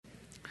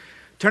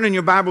Turn in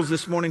your Bibles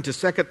this morning to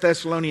 2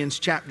 Thessalonians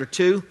chapter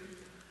 2.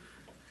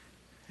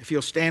 If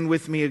you'll stand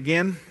with me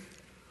again.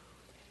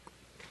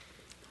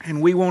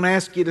 And we won't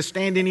ask you to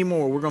stand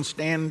anymore. We're going to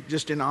stand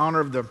just in honor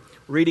of the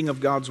reading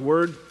of God's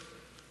Word.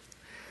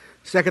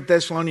 2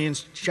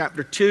 Thessalonians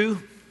chapter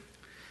 2.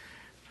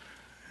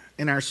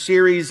 In our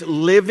series,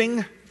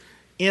 Living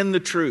in the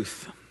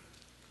Truth.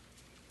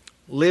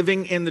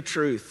 Living in the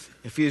Truth.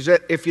 If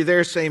you're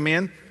there, say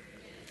amen.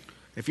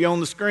 If you're on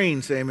the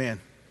screen, say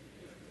amen.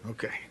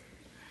 Okay.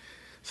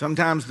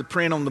 Sometimes the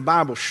print on the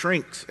Bible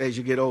shrinks as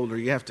you get older.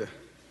 You have to.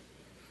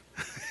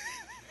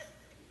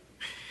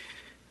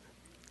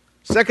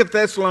 2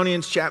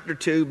 Thessalonians chapter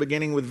 2,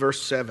 beginning with verse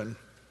 7.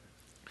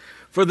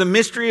 For the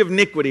mystery of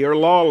iniquity or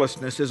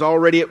lawlessness is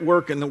already at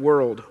work in the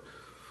world.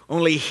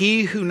 Only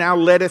he who now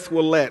letteth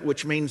will let,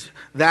 which means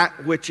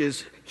that which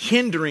is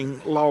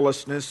hindering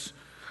lawlessness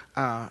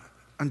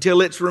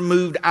until it's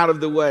removed out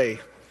of the way.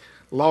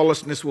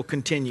 Lawlessness will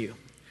continue.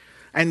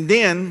 And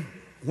then,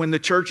 when the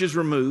church is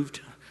removed,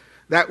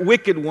 that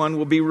wicked one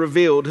will be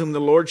revealed, whom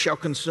the Lord shall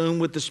consume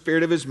with the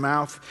spirit of his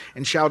mouth,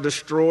 and shall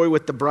destroy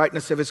with the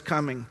brightness of his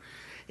coming.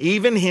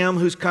 Even him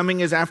whose coming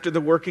is after the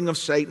working of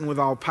Satan, with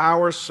all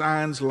power,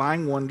 signs,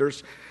 lying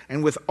wonders,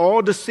 and with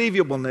all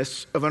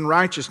deceivableness of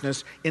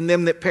unrighteousness in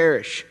them that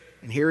perish.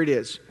 And here it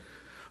is.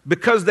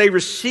 Because they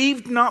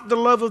received not the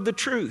love of the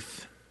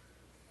truth.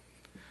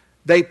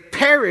 They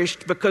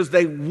perished because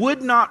they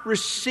would not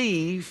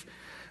receive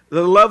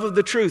the love of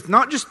the truth.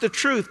 Not just the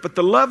truth, but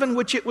the love in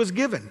which it was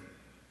given.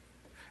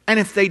 And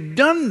if they'd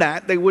done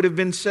that, they would have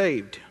been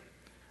saved.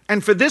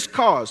 And for this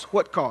cause,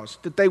 what cause?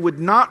 That they would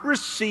not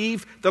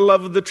receive the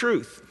love of the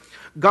truth.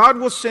 God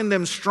will send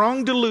them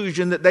strong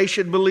delusion that they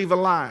should believe a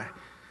lie,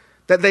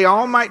 that they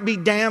all might be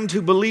damned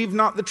who believed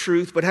not the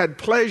truth, but had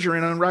pleasure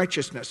in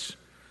unrighteousness.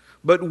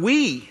 But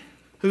we,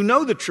 who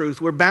know the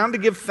truth, we're bound to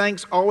give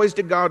thanks always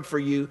to God for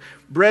you,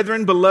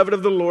 brethren, beloved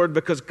of the Lord,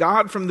 because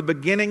God from the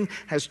beginning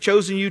has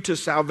chosen you to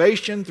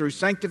salvation through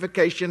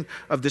sanctification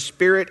of the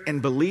Spirit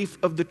and belief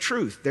of the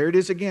truth. There it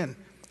is again.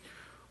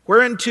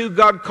 Whereunto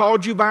God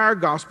called you by our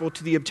gospel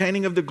to the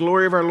obtaining of the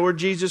glory of our Lord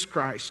Jesus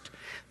Christ.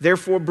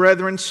 Therefore,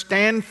 brethren,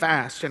 stand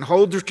fast and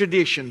hold the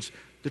traditions,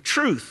 the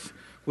truth,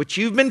 which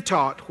you've been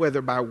taught,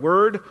 whether by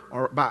word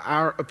or by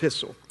our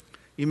epistle.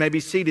 You may be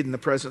seated in the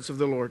presence of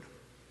the Lord.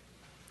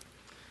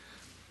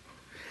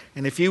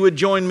 And if you would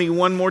join me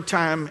one more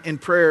time in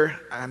prayer,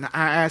 and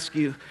I ask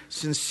you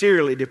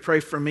sincerely to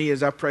pray for me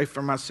as I pray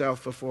for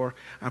myself before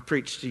I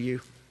preach to you.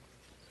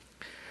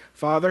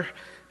 Father,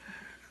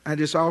 I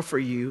just offer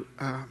you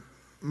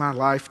my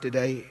life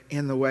today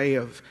in the way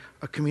of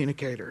a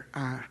communicator.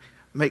 I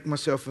make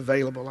myself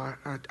available. I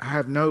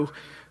have no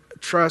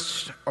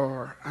trust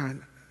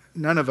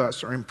none of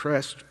us are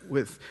impressed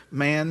with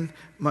man,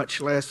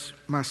 much less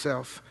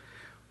myself.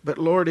 But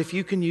Lord, if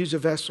you can use a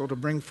vessel to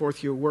bring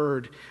forth your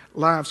word,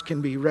 lives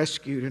can be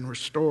rescued and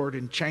restored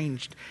and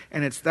changed.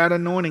 And it's that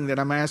anointing that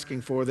I'm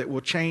asking for that will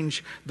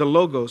change the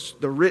logos,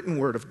 the written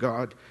word of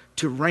God,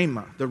 to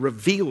rhema, the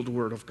revealed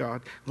word of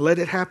God. Let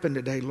it happen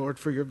today, Lord,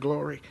 for your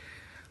glory.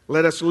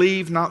 Let us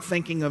leave not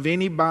thinking of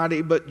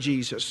anybody but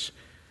Jesus.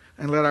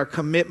 And let our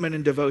commitment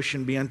and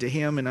devotion be unto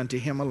him and unto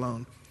him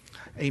alone.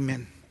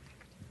 Amen.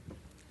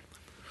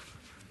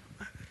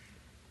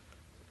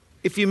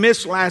 If you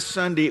missed last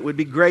Sunday, it would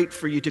be great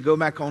for you to go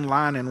back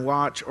online and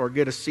watch or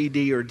get a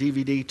CD or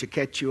DVD to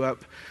catch you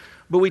up.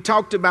 But we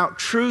talked about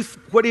truth.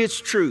 What is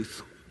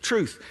truth?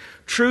 Truth.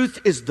 Truth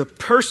is the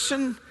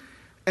person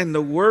and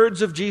the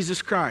words of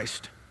Jesus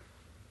Christ.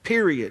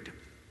 Period.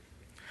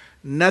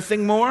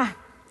 Nothing more,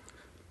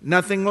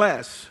 nothing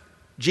less.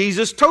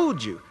 Jesus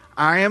told you,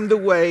 I am the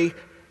way,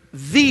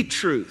 the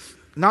truth.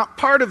 Not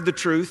part of the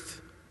truth.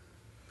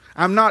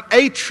 I'm not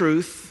a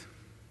truth.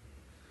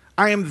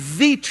 I am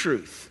the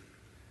truth.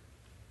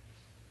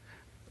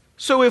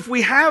 So if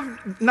we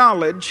have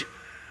knowledge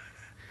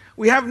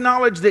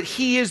that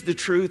he is the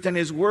truth and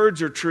his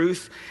words are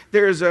truth,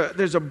 there's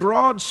a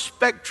broad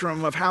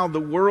spectrum of how the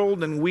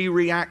world and we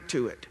react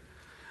to it.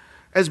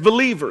 As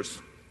believers,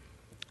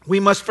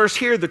 we must first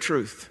hear the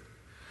truth.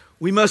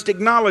 We must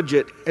acknowledge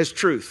it as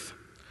truth.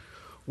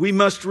 We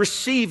must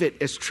receive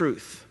it as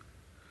truth.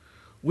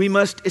 We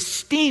must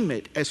esteem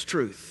it as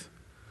truth.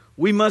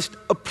 We must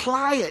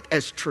apply it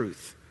as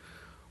truth.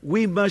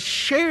 We must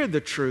share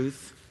the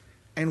truth.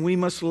 And we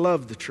must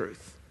love the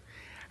truth.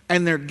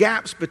 And there are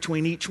gaps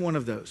between each one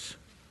of those.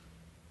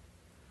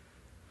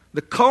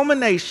 The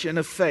culmination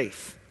of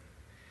faith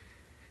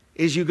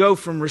is you go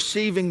from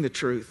receiving the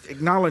truth,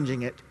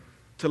 acknowledging it,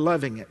 to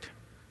loving it,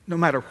 no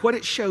matter what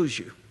it shows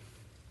you.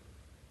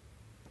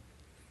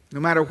 No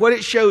matter what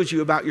it shows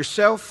you about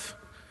yourself,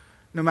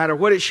 no matter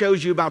what it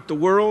shows you about the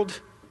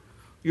world,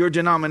 your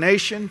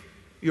denomination,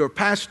 your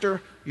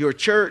pastor, your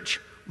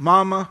church,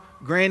 mama,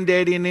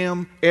 granddaddy and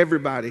them,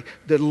 everybody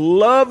that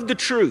love the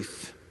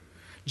truth.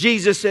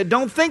 Jesus said,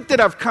 don't think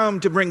that I've come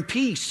to bring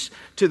peace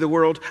to the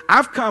world.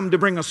 I've come to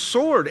bring a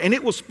sword, and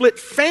it will split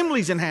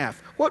families in half.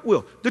 What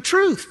will? The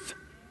truth.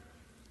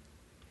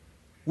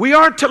 We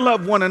are to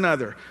love one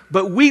another,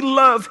 but we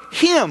love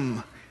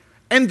him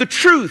and the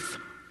truth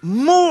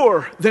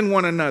more than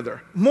one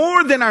another,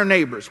 more than our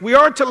neighbors. We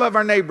are to love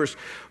our neighbors,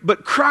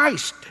 but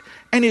Christ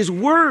and his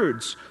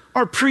words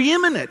are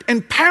preeminent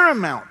and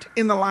paramount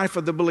in the life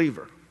of the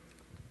believer.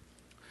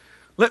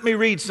 Let me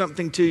read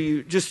something to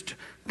you, just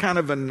kind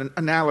of an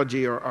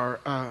analogy or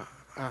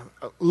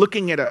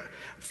looking at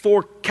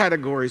 4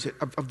 categories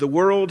of the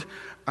world,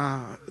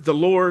 the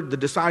Lord, the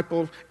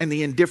disciple, and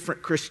the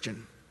indifferent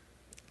Christian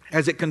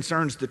as it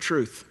concerns the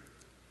truth.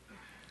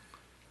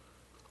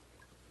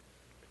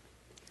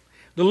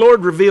 The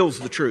Lord reveals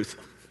the truth.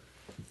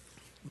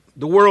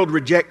 The world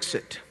rejects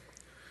it.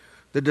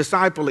 The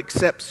disciple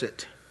accepts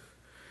it.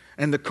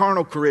 And the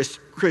carnal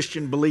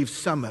Christian believes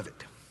some of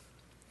it.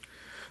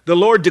 The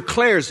Lord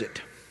declares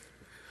it.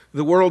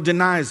 The world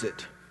denies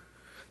it.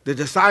 The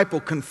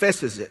disciple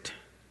confesses it.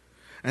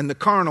 And the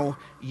carnal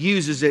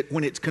uses it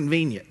when it's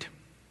convenient.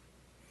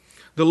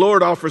 The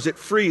Lord offers it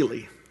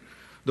freely.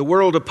 The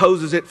world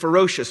opposes it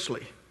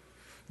ferociously.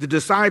 The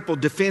disciple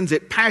defends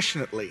it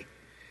passionately.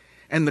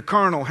 And the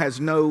carnal has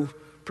no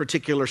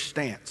particular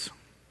stance.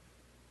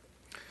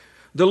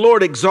 The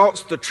Lord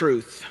exalts the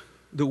truth.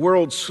 The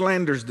world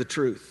slanders the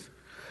truth.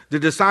 The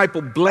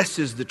disciple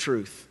blesses the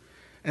truth.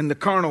 And the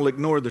carnal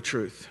ignore the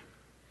truth.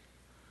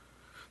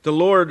 The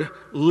Lord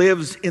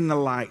lives in the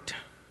light.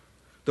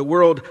 The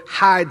world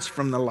hides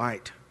from the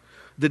light.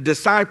 The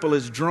disciple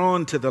is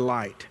drawn to the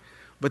light.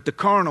 But the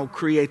carnal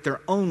create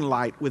their own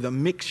light with a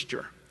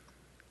mixture.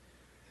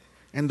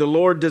 And the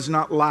Lord does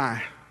not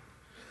lie.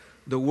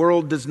 The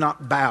world does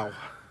not bow.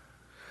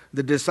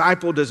 The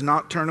disciple does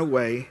not turn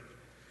away,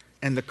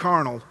 and the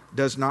carnal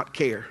does not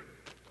care.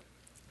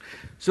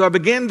 So I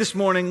began this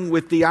morning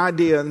with the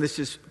idea, and this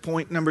is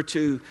point number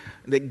 2,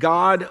 that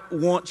God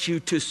wants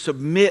you to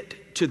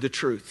submit to the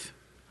truth.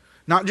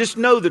 Not just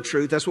know the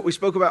truth, that's what we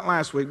spoke about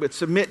last week, but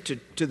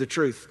submit to the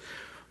truth.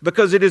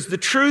 Because it is the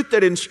truth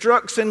that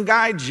instructs and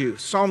guides you.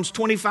 Psalms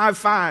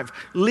 25:5.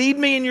 Lead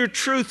me in your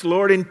truth,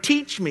 Lord, and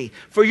teach me,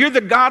 for you're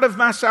the God of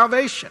my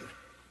salvation.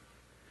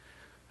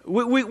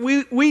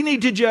 We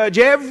need to judge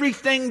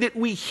everything that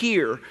we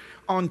hear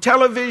on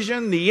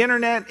television, the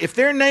internet. If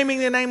they're naming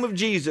the name of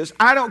Jesus,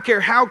 I don't care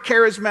how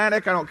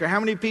charismatic, I don't care how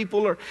many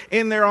people are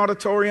in their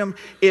auditorium.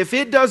 If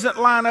it doesn't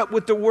line up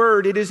with the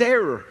word, it is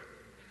error.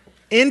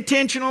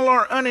 Intentional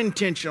or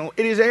unintentional,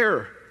 it is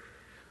error.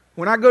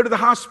 When I go to the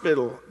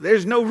hospital,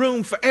 there's no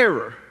room for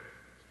error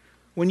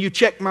when you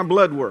check my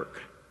blood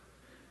work.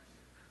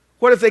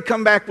 What if they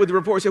come back with a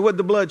report and say, what'd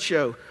the blood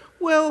show?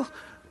 Well,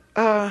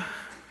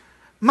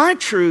 my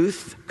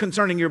truth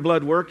concerning your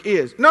blood work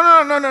is, no.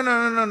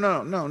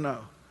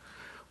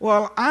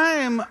 Well,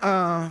 I've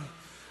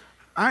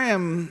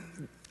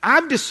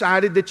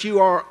decided that you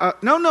are,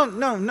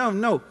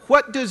 no.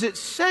 What does it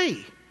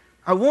say?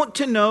 I want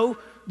to know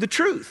the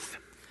truth.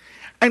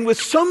 And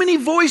with so many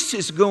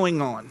voices going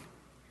on,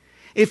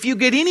 if you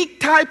get any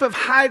type of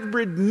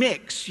hybrid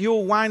mix,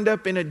 you'll wind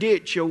up in a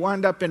ditch. You'll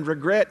wind up in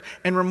regret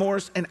and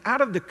remorse and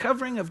out of the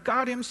covering of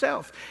God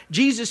himself.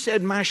 Jesus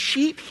said, my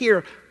sheep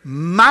hear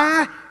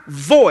my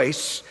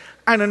voice,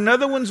 and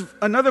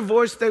another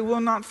voice they will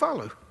not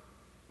follow.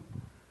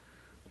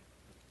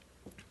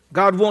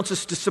 God wants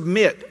us to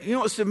submit. You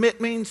know what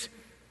submit means?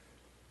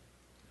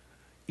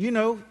 You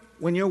know,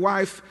 when your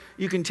wife,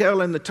 you can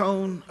tell in the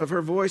tone of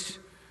her voice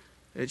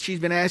that she's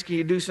been asking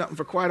you to do something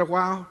for quite a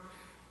while,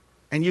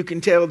 and you can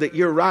tell that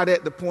you're right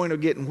at the point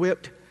of getting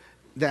whipped,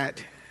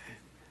 that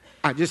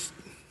I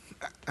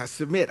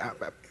submit,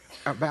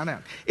 I bow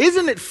down.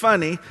 Isn't it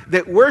funny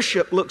that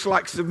worship looks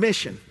like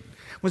submission?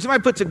 When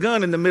somebody puts a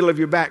gun in the middle of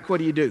your back, what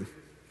do?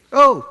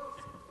 Oh.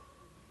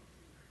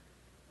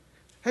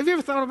 Have you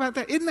ever thought about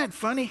that? Isn't that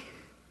funny?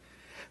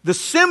 The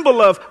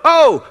symbol of,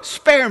 oh,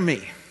 spare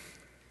me,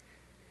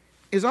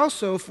 is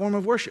also a form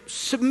of worship.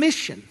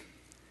 Submission.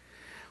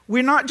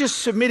 We're not just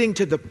submitting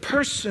to the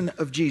person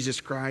of Jesus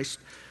Christ,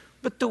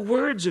 but the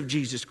words of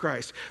Jesus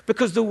Christ.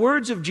 Because the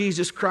words of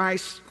Jesus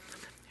Christ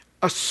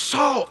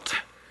assault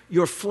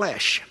your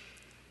flesh.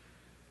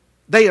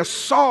 They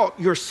assault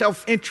your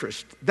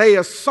self-interest. They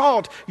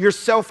assault your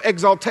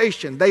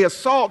self-exaltation. They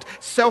assault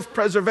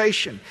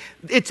self-preservation.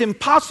 It's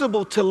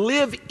impossible to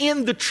live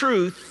in the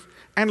truth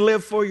and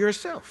live for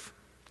yourself.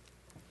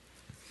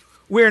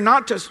 We're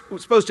not just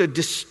supposed to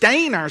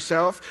disdain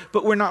ourselves,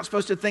 but we're not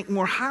supposed to think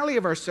more highly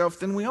of ourselves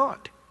than we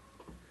ought.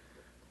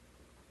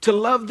 To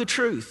love the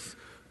truth.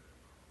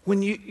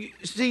 When you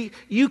see,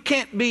 you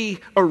can't be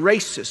a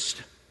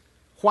racist,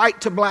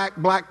 white to black,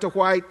 black to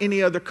white,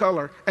 any other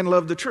color, and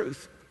love the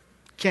truth.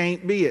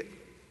 Can't be it.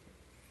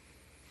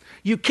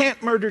 You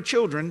can't murder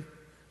children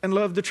and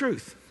love the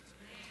truth.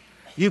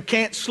 You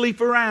can't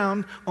sleep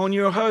around on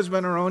your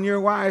husband or on your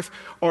wife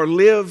or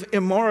live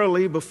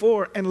immorally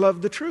before and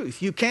love the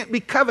truth. You can't be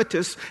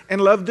covetous and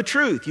love the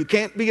truth. You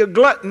can't be a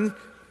glutton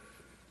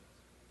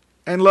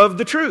and love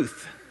the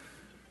truth.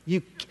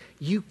 You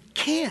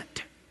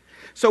can't.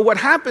 So what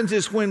happens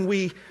is when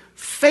we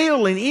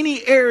fail in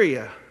any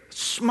area,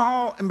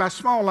 small, and by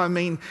small I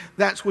mean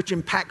that's which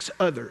impacts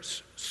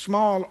others,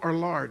 small or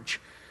large,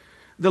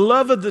 The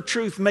love of the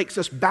truth makes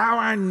us bow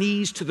our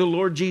knees to the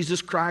Lord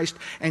Jesus Christ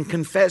and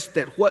confess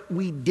that what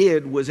we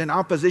did was in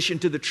opposition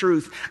to the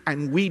truth,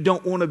 and we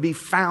don't want to be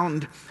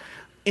found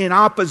in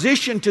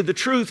opposition to the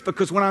truth,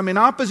 because when I'm in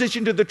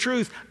opposition to the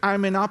truth,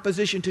 I'm in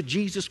opposition to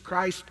Jesus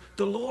Christ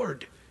the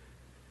Lord.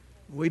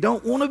 We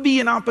don't want to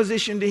be in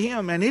opposition to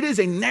Him, and it is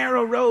a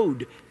narrow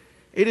road.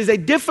 It is a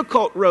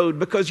difficult road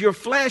because your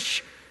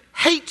flesh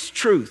hates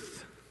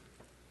truth.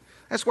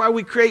 That's why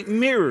we create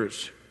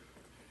mirrors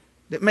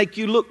that make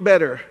you look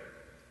better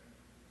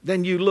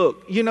than you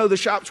look. You know the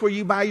shops where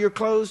you buy your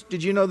clothes?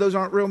 Did you know those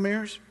aren't real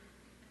mirrors?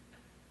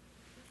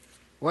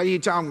 What are you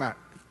talking about?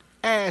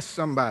 Ask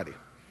somebody.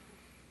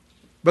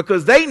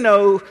 Because they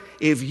know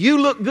if you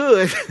look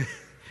good,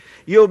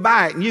 you'll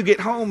buy it. And you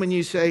get home and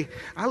you say,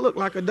 I look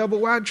like a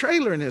double wide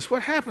trailer in this.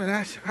 What happened?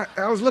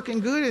 I was looking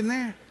good in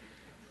there.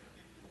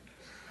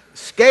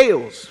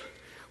 Scales.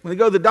 When they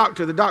go to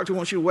the doctor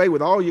wants you to weigh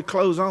with all your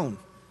clothes on.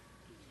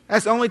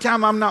 That's the only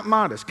time I'm not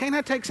modest. Can't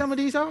I take some of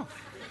these off?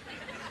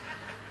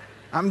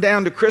 I'm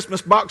down to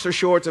Christmas boxer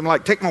shorts. I'm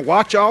like, take my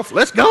watch off.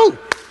 Let's go.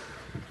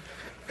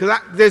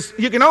 Because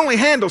you can only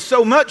handle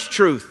so much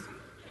truth.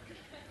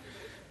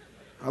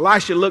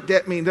 Elisha looked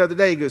at me the other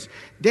day. He goes,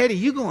 Daddy,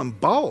 you going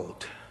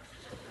bald.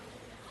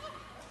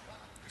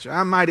 So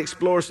I might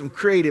explore some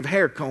creative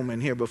hair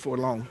combing here before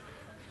long.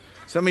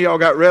 Some of y'all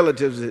got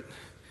relatives that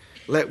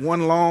let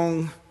one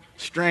long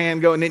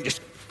strand go and then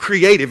just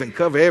creative and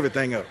cover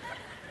everything up.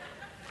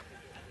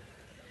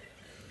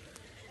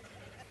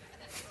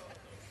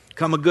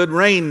 Come a good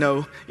rain,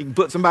 though, you can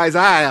put somebody's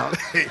eye out.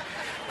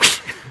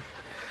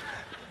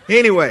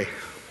 Anyway,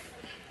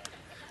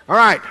 all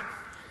right.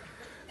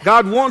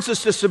 God wants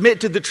us to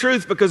submit to the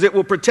truth because it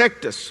will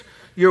protect us.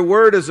 Your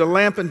word is a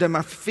lamp unto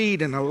my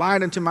feet and a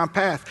light unto my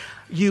path.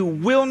 You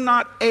will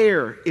not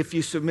err if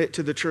you submit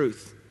to the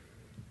truth.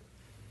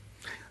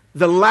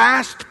 The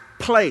last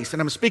place,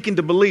 and I'm speaking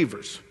to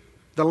believers,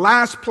 the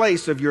last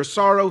place of your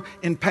sorrow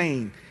and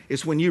pain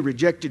is when you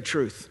rejected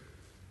truth.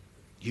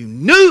 You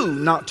knew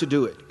not to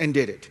do it and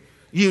did it.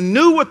 You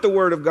knew what the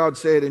Word of God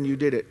said and you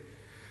did it.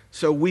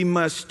 So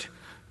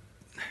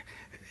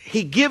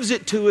He gives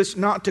it to us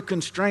not to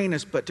constrain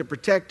us, but to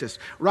protect us.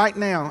 Right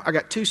now, I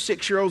got 2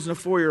 6-year-olds and a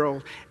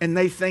 4-year-old, and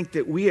they think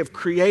that we have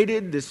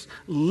created this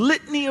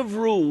litany of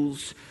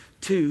rules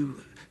to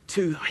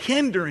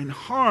hinder and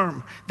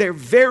harm their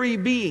very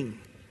being.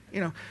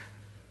 You know,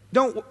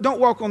 don't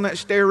walk on that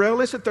stair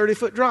rail. It's a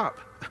 30-foot drop.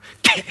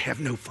 Can't have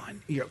no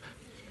fun. You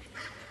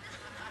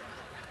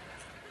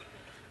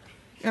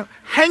know,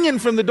 hanging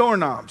from the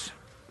doorknobs.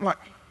 Like,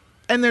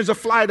 and there's a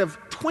flight of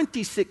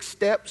 26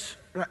 steps.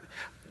 Right?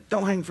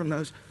 Don't hang from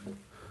those.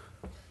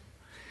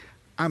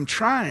 I'm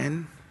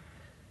trying.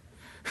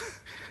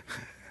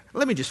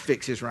 Let me just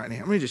fix this right now.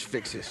 Let me just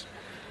fix this.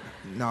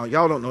 No,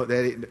 y'all don't know what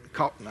that is.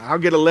 I'll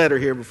get a letter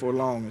here before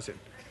long.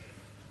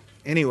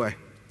 Anyway,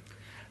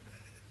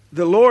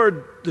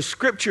 the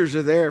scriptures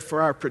are there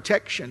for our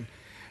protection.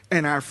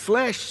 And our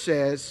flesh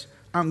says,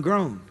 I'm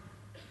grown.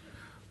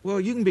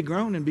 Well, you can be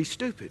grown and be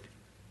stupid.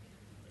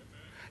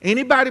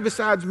 Anybody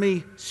besides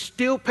me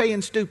still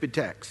paying stupid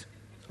tax?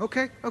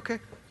 Okay.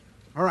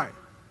 All right.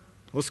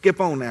 We'll skip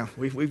on now.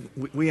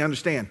 We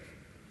understand.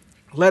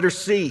 Letter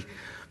C.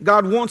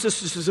 God wants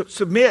us to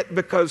submit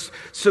because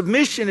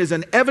submission is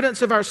an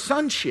evidence of our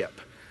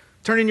sonship.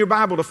 Turn in your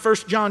Bible to 1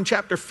 John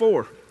chapter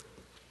 4.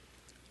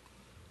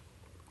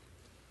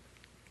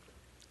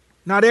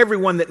 Not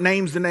everyone that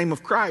names the name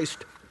of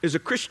Christ is a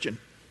Christian,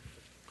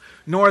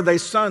 nor are they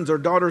sons or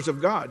daughters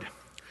of God.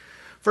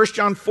 1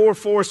 John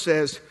 4:4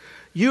 says,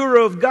 you are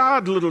of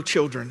God, little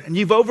children, and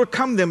you've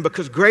overcome them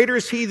because greater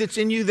is He that's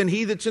in you than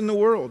he that's in the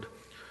world.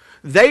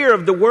 They are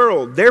of the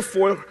world,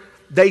 therefore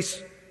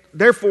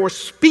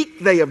speak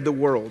they of the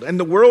world, and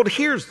the world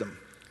hears them.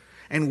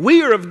 And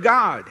we are of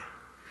God,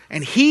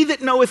 and he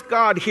that knoweth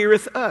God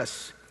heareth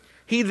us.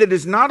 He that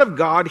is not of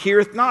God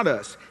heareth not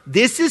us.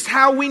 This is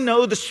how we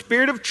know the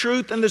spirit of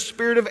truth and the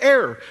spirit of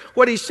error.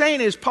 What he's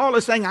saying is, Paul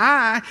is saying,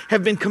 I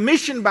have been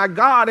commissioned by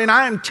God and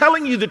I am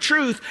telling you the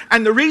truth.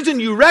 And the reason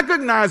you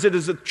recognize it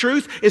as the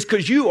truth is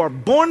because you are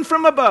born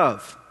from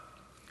above.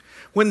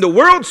 When the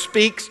world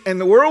speaks and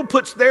the world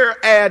puts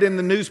their ad in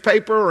the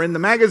newspaper or in the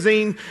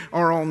magazine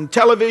or on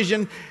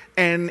television,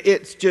 and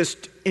it's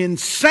just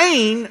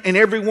insane and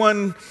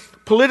everyone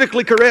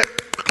politically correct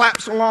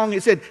claps along,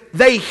 it said,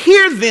 they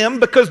hear them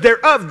because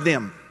they're of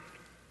them.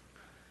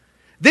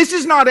 This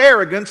is not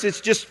arrogance, it's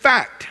just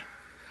fact.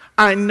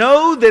 I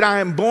know that I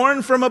am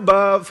born from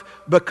above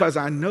because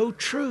I know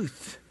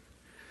truth.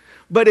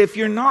 But if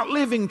you're not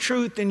living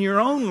truth in your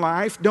own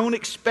life, don't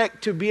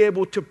expect to be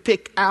able to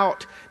pick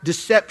out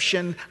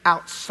deception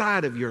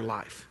outside of your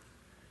life.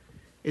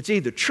 It's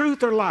either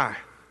truth or lie,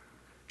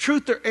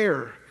 truth or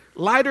error,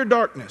 light or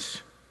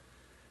darkness.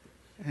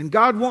 And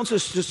God wants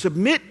us to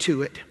submit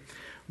to it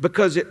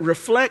because it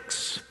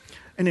reflects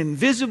an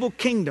invisible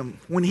kingdom.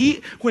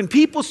 When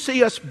people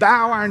see us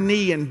bow our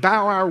knee and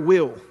bow our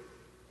will.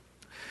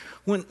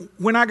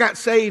 When I got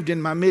saved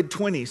in my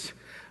mid-20s,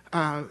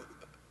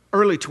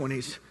 early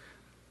 20s,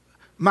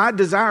 My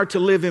desire to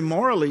live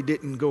immorally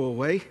didn't go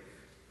away.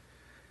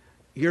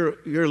 You're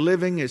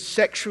living as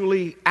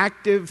sexually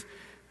active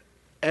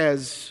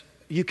as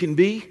you can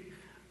be,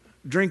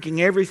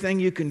 drinking everything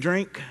you can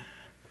drink.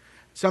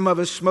 Some of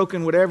us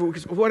smoking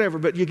whatever,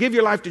 but you give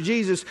your life to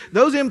Jesus,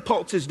 those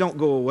impulses don't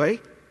go away.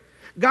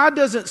 God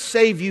doesn't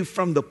save you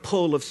from the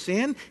pull of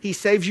sin. He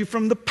saves you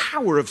from the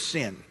power of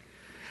sin.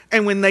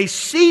 And when they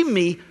see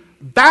me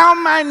bow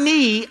my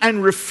knee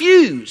and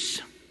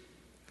refuse,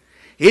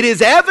 it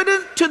is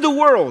evident to the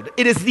world.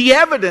 It is the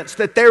evidence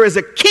that there is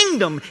a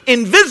kingdom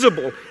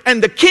invisible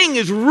and the king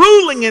is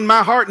ruling in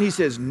my heart. And he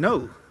says,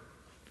 no.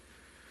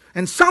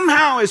 And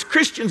somehow as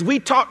Christians, we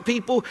taught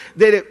people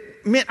that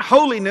it meant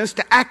holiness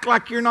to act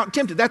like you're not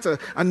tempted. That's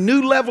a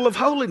new level of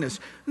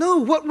holiness. No,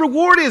 what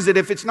reward is it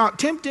if it's not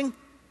tempting?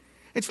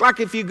 It's like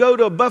if you go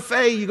to a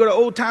buffet, you go to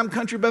Old Time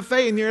Country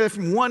Buffet and you're there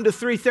from 1 to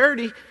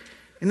 3:30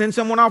 and then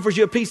someone offers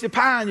you a piece of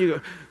pie and you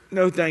go,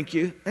 no, thank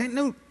you.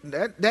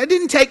 That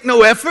didn't take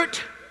no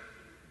effort.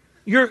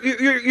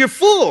 You're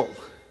full.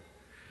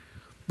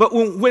 But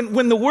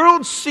when the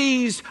world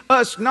sees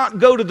us not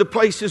go to the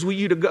places we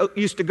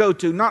used to go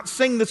to, not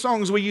sing the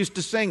songs we used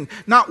to sing,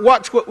 not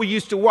watch what we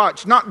used to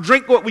watch, not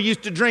drink what we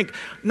used to drink,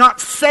 not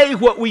say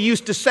what we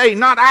used to say,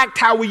 not act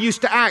how we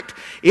used to act,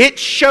 it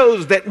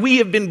shows that we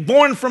have been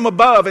born from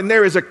above and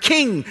there is a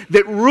king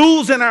that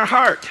rules in our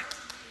heart.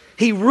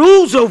 He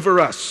rules over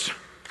us.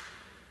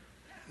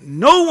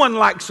 No one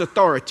likes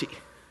authority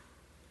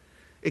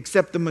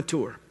except the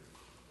mature.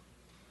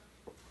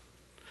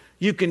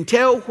 You can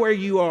tell where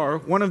you are,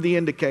 one of the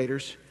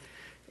indicators,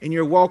 in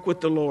your walk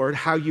with the Lord,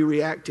 how you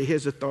react to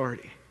His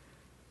authority.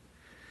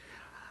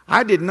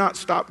 I did not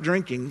stop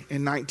drinking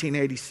in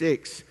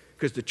 1986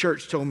 because the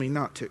church told me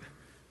not to.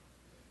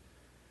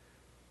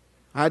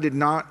 I did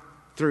not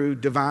through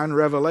divine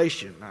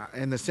revelation,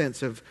 in the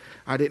sense of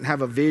I didn't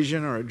have a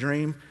vision or a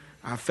dream.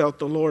 I felt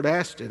the Lord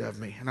asked it of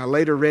me. And I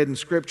later read in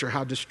Scripture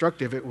how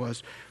destructive it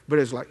was. But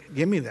it's like,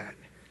 give me that.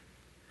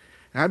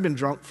 And I'd been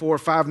drunk 4 or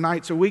 5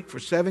 nights a week for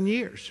 7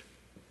 years.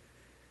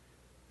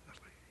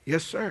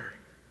 Yes, sir.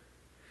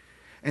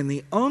 And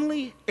the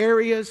only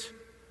areas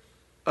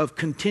of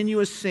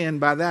continuous sin,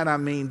 by that I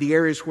mean the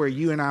areas where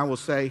you and I will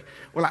say,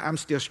 well, I'm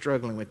still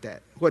struggling with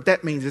that. What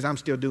that means is I'm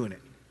still doing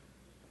it.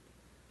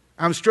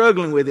 I'm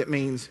struggling with it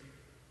means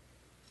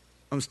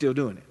I'm still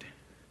doing it.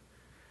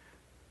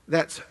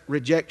 That's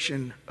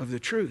rejection of the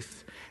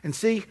truth. And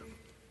see,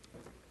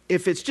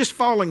 if it's just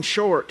falling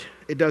short,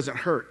 it doesn't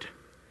hurt.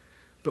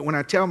 But when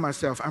I tell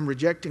myself I'm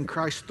rejecting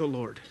Christ the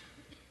Lord,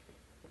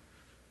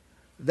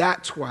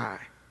 that's why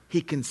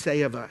He can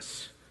say of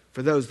us,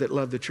 for those that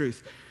love the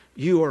truth,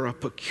 you are a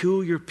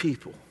peculiar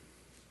people.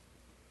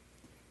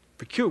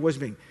 Peculiar, what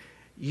does it mean?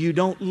 You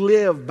don't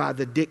live by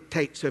the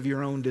dictates of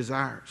your own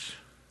desires.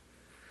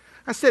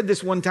 I said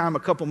this one time a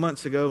couple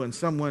months ago, and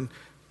someone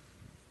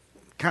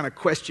kind of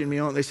questioned me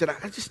on it. They said,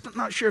 I'm just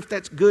not sure if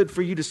that's good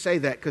for you to say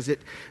that because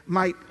it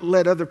might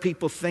let other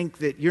people think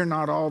that you're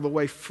not all the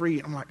way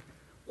free. I'm like,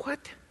 what?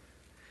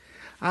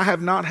 I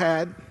have not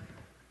had...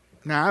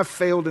 Now, I've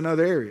failed in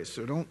other areas,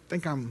 so don't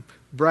think I'm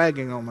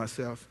bragging on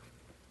myself.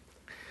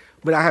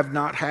 But I have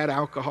not had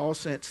alcohol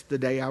since the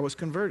day I was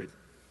converted.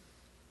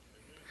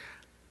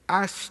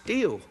 I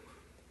still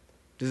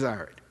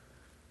desire it.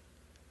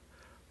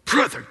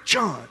 Brother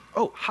John,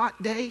 oh,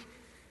 hot day,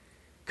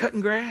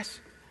 cutting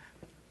grass.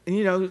 And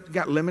you know, you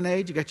got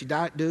lemonade, you got your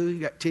Diet Dew, you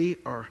got tea,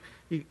 or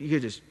you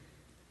just...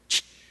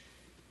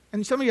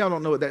 And some of y'all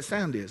don't know what that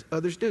sound is.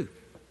 Others do.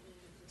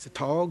 It's a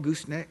tall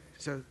gooseneck.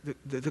 So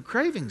the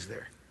craving's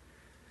there.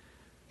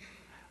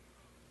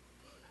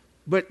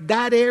 But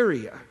that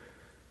area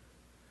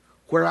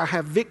where I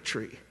have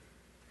victory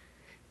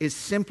is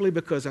simply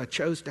because I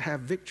chose to have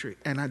victory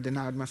and I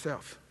denied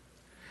myself.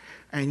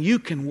 And you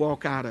can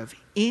walk out of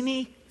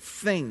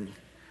anything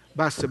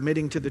by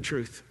submitting to the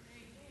truth.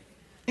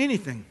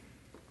 Anything.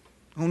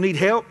 Don't need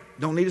help.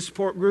 Don't need a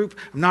support group.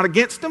 I'm not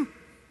against them.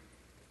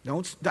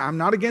 I'm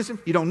not against them.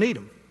 You don't need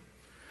them.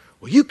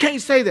 Well, you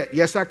can't say that.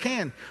 Yes, I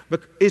can.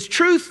 But is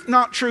truth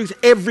not truth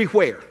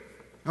everywhere?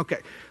 Okay.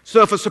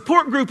 So if a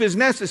support group is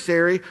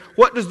necessary,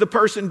 what does the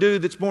person do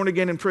that's born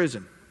again in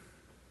prison?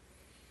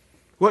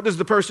 What does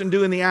the person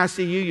do in the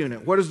ICU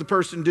unit? What does the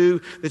person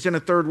do that's in a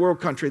third world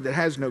country that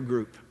has no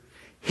group?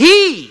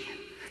 He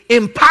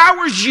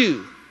empowers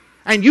you,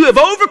 and you have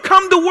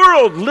overcome the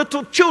world,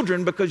 little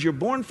children, because you're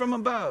born from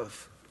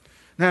above.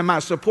 Now, my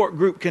support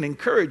group can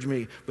encourage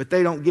me, but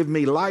they don't give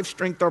me life,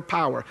 strength, or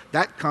power.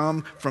 That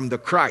come from the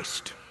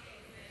Christ.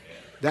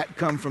 That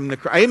come from the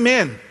Christ.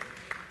 Amen.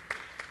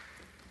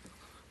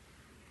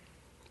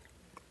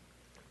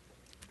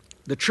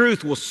 The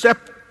truth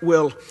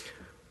will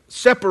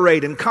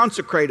separate and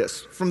consecrate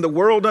us from the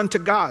world unto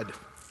God.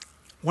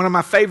 One of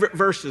my favorite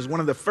verses,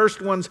 one of the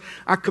first ones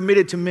I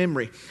committed to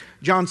memory.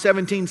 John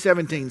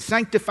 17:17.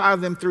 Sanctify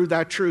them through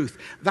thy truth.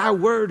 Thy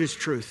word is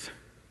truth.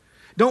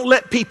 Don't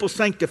let people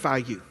sanctify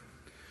you.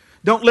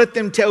 Don't let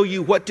them tell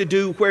you what to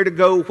do, where to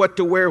go, what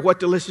to wear, what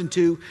to listen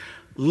to.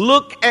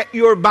 Look at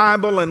your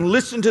Bible and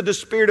listen to the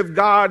Spirit of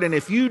God. And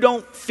if you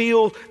don't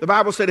feel, the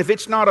Bible said, if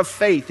it's not of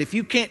faith, if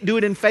you can't do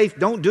it in faith,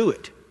 don't do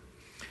it.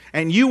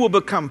 And you will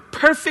become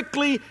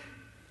perfectly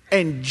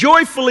and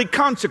joyfully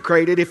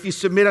consecrated if you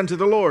submit unto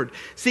the Lord.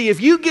 See,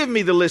 if you give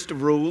me the list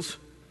of rules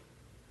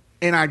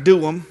and I do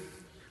them,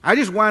 I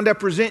just wind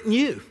up resenting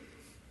you.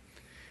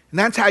 And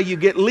that's how you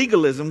get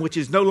legalism, which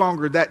is no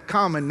longer that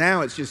common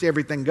now. It's just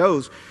everything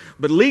goes.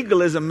 But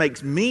legalism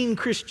makes mean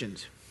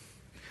Christians.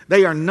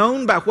 They are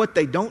known by what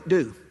they don't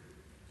do.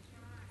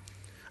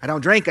 I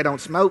don't drink, I don't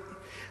smoke,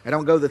 I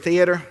don't go to the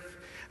theater,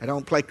 I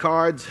don't play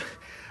cards.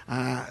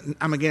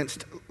 I'm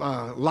against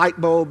light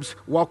bulbs,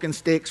 walking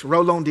sticks,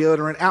 roll-on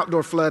deodorant,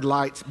 outdoor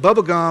floodlights,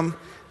 bubble gum,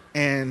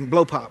 and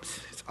blow pops.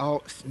 It's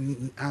all,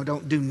 I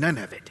don't do none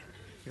of it.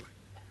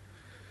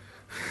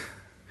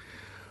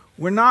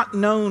 We're not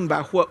known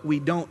by what we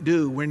don't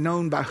do. We're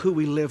known by who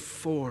we live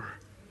for.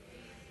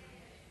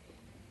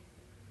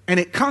 And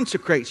it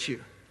consecrates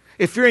you.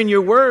 If you're in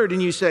your word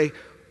and you say,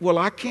 well,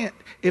 I can't,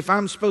 if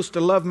I'm supposed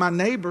to love my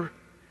neighbor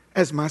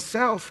as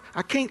myself,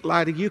 I can't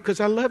lie to you because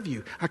I love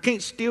you. I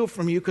can't steal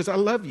from you because I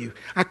love you.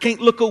 I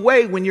can't look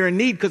away when you're in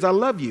need because I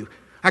love you.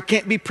 I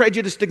can't be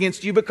prejudiced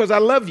against you because I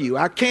love you.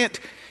 I can't,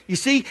 you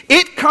see,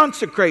 it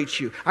consecrates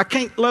you. I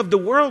can't love the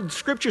world.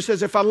 Scripture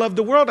says if I love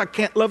the world, I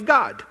can't love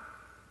God.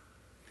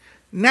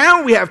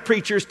 Now we have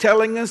preachers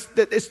telling us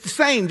that it's the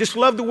same. Just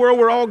love the world.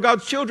 We're all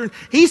God's children.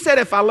 He said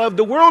if I love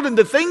the world and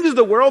the things of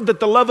the world, that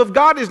the love of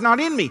God is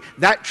not in me.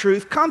 That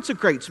truth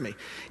consecrates me.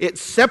 It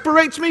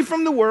separates me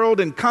from the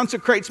world and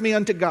consecrates me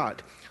unto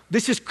God.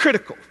 This is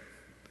critical.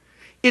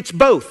 It's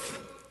both.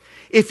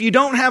 If you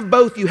don't have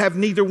both, you have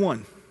neither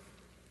one.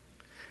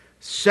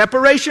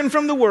 Separation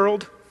from the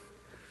world,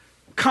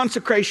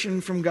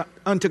 consecration from God,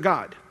 unto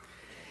God.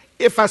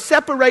 If I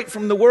separate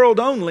from the world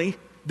only,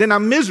 then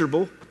I'm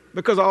miserable,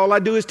 because all I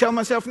do is tell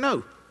myself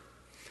no.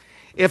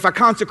 If I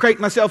consecrate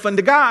myself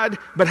unto God,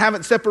 but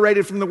haven't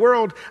separated from the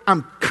world,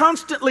 I'm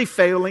constantly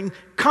failing,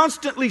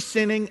 constantly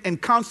sinning,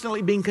 and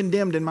constantly being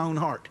condemned in my own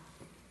heart.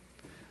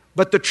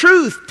 But the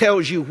truth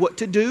tells you what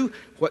to do,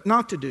 what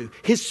not to do.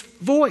 His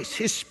voice,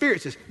 His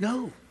Spirit says,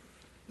 no,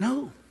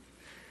 no.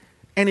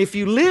 And if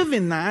you live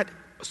in that,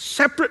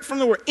 separate from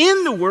the world,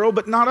 in the world,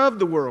 but not of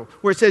the world,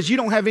 where it says you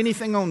don't have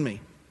anything on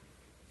me,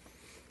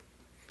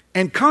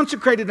 and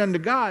consecrated unto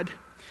God,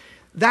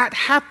 that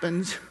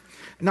happens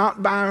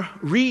not by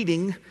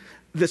reading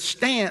the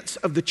stance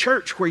of the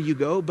church where you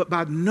go, but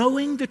by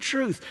knowing the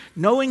truth,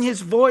 knowing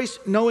His voice,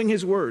 knowing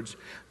His words.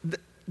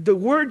 The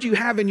word you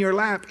have in your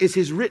lap is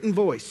His written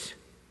voice.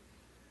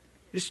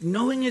 Just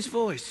knowing His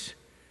voice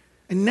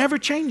and never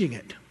changing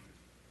it.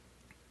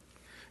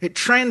 It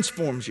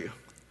transforms you.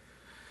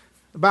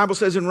 The Bible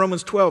says in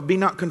Romans 12, be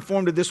not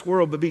conformed to this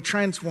world, but be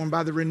transformed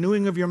by the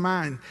renewing of your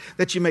mind,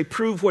 that you may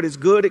prove what is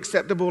good,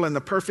 acceptable, and the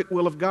perfect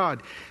will of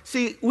God.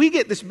 See, we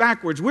get this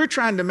backwards. We're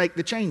trying to make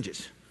the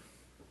changes.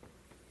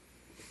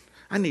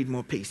 I need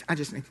more peace. I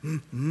just need,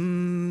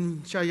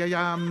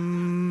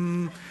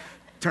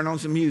 turn on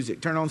some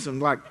music. Turn on some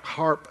like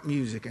harp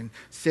music and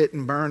sit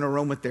and burn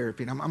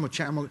aromatherapy. And I'm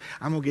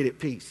gonna get at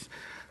peace.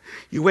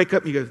 You wake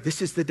up and you go,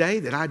 this is the day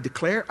that I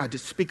declare, I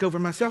just speak over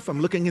myself.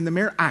 I'm looking in the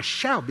mirror. I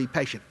shall be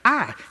patient.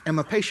 I am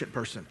a patient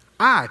person.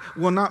 I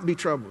will not be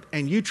troubled.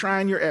 And you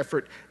try in your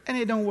effort and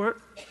it don't work.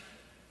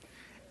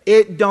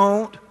 It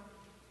don't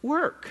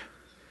work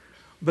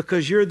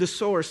because you're the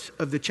source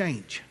of the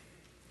change.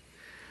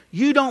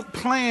 You don't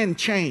plan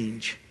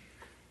change.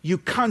 You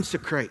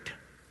consecrate.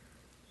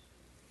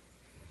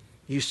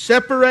 You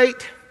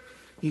separate,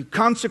 you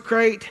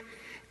consecrate,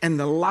 and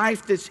the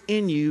life that's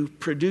in you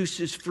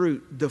produces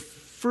fruit. The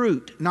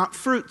fruit, not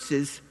fruits,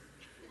 is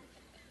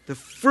the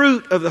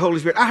fruit of the Holy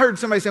Spirit. I heard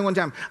somebody say one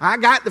time, I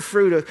got the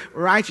fruit of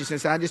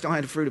righteousness, I just don't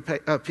have the fruit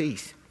of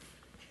peace.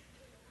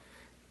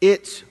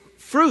 It's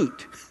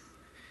fruit.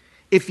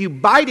 If you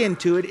bite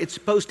into it, it's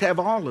supposed to have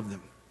all of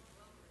them.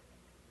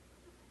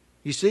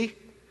 You see?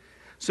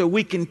 So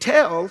we can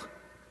tell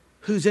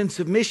who's in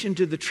submission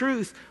to the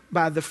truth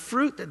by the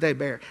fruit that they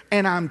bear.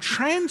 And I'm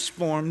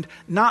transformed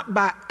not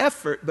by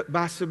effort, but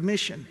by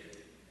submission.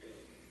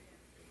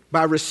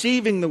 By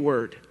receiving the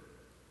word,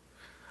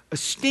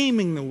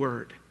 esteeming the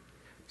word,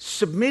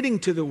 submitting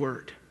to the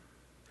word,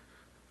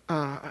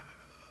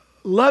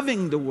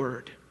 loving the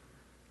word,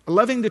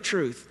 loving the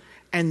truth.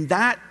 And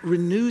that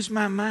renews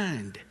my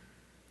mind.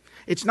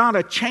 It's not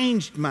a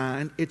changed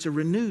mind, it's a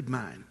renewed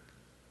mind.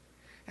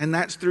 And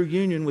that's through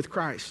union with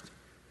Christ.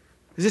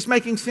 Is this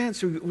making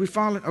sense? Are we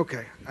following?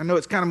 Okay. I know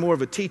it's kind of more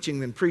of a teaching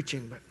than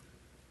preaching, but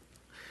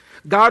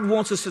God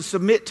wants us to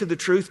submit to the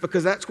truth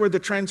because that's where the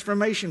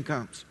transformation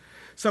comes.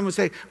 Some would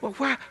say, well,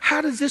 how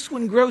does this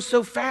one grow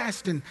so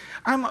fast? And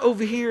I'm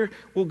over here.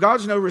 Well,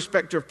 God's no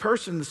respecter of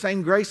person. The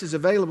same grace is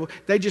available.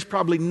 They just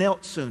probably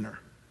knelt sooner.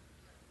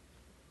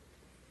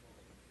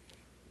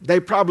 They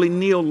probably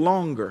kneel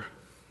longer.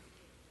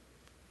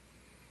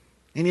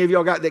 Any of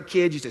y'all got that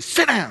kid? You say,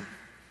 sit down.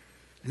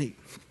 And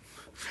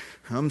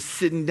I'm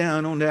sitting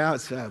down on the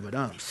outside, but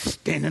I'm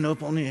standing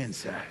up on the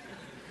inside.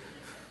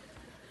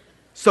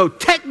 So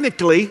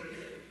technically,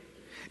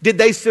 Did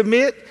they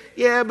submit?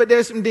 Yeah, but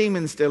there's some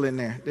demons still in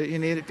there. You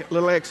need a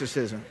little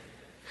exorcism.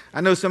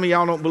 I know some of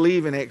y'all don't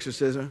believe in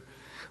exorcism.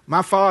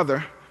 My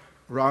father,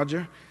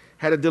 Roger,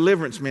 had a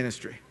deliverance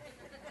ministry.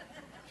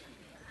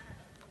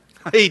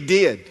 He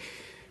did.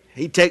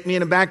 He'd take me in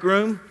the back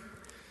room.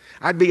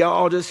 I'd be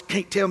all just,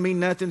 can't tell me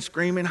nothing,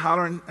 screaming,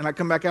 hollering, and I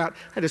come back out.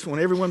 I just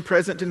want everyone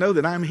present to know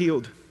that I'm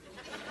healed.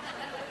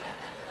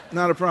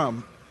 Not a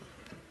problem.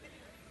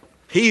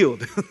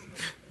 Healed.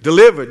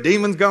 Delivered.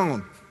 Demons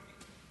gone.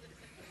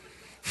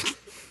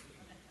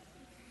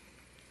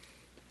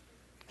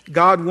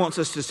 God wants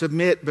us to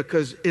submit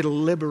because it'll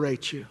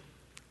liberate you.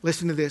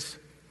 Listen to this.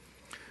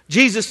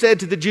 Jesus said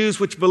to the Jews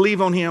which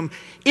believe on him,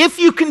 if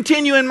you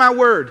continue in my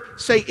word,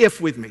 say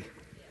if with me.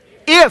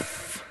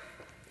 If.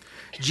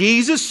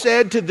 Jesus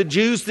said to the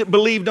Jews that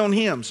believed on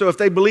him. So if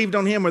they believed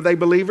on him, are they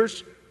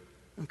believers?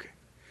 Okay.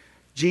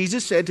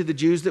 Jesus said to the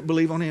Jews that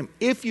believe on him,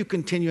 if you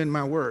continue in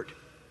my word,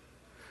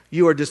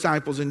 you are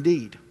disciples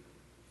indeed.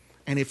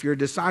 And if you're a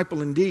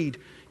disciple indeed,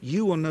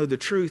 you will know the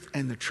truth,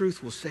 and the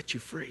truth will set you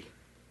free.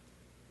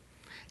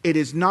 It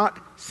is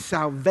not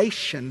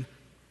salvation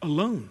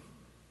alone.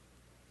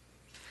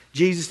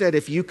 Jesus said,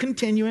 if you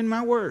continue in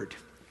my word,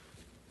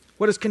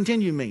 what does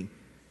continue mean?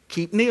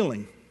 Keep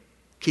kneeling,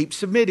 keep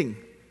submitting,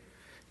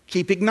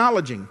 keep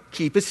acknowledging,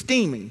 keep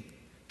esteeming,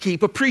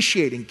 keep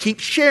appreciating, keep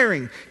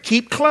sharing,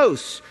 keep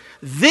close.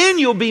 Then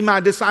you'll be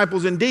my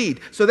disciples indeed.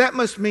 So that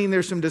must mean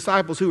there's some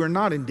disciples who are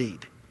not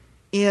indeed.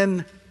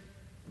 In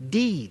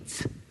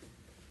deeds,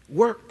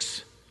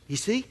 works. You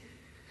see?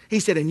 He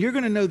said, and you're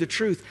going to know the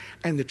truth,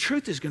 and the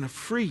truth is going to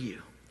free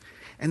you.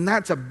 And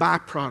that's a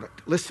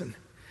byproduct. Listen,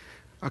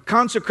 a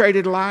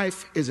consecrated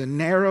life is a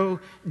narrow,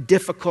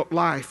 difficult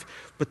life,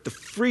 but the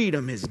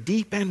freedom is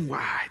deep and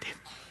wide.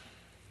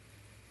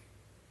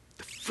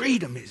 The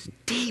freedom is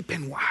deep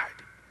and wide.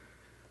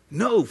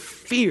 No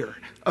fear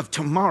of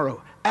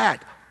tomorrow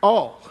at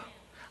all.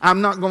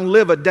 I'm not going to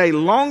live a day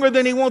longer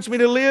than he wants me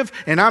to live,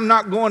 and I'm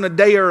not going a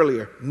day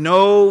earlier.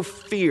 No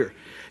fear.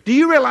 Do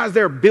you realize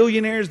there are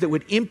billionaires that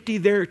would empty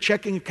their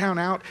checking account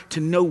out to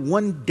know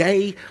one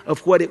day of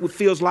what it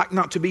feels like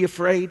not to be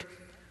afraid?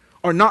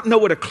 Or not know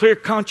what a clear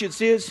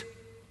conscience is?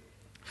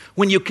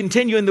 When you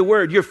continue in the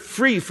word, you're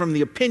free from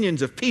the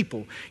opinions of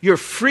people. You're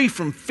free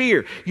from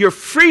fear. You're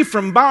free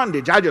from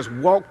bondage. I just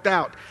walked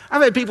out.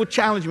 I've had people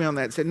challenge me on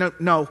that and said,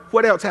 no,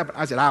 what else happened?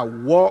 I said, I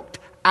walked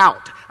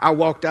out. I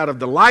walked out of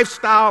the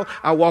lifestyle.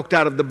 I walked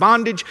out of the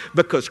bondage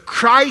because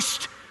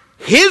Christ,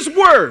 his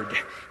word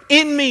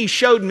in me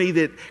showed me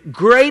that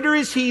greater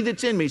is he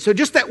that's in me. So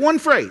just that one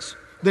phrase,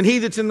 than he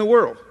that's in the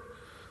world.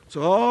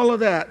 So all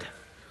of that,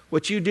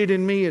 what you did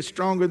in me is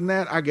stronger than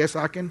that. I guess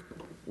I can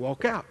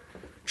walk out.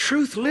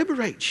 Truth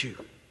liberates you.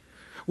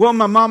 Well,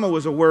 my mama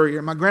was a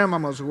worrier. My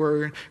grandmama was a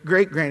worrier.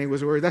 Great-granny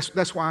was a worrier.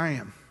 That's why I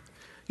am.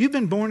 You've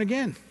been born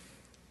again.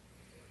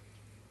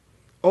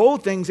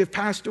 Old things have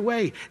passed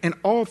away, and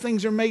all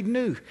things are made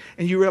new.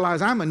 And you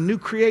realize I'm a new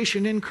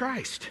creation in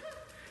Christ.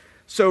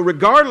 So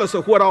regardless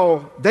of what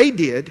all they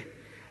did,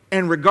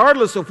 and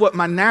regardless of what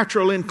my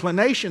natural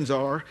inclinations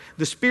are,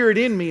 the Spirit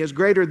in me is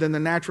greater than the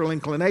natural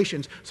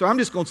inclinations. So I'm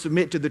just going to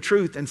submit to the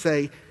truth and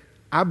say,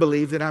 I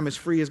believe that I'm as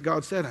free as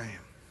God said I am.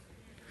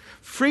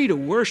 Free to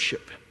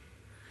worship.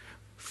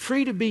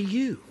 Free to be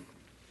you.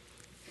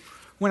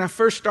 When I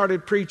first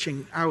started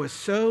preaching, I was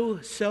so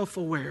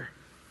self-aware.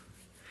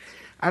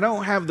 I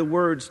don't have the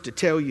words to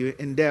tell you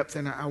in depth,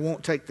 and I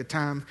won't take the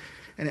time.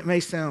 And it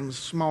may sound a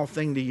small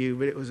thing to you,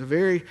 but it was a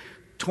very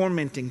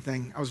tormenting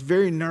thing. I was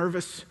very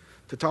nervous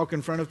to talk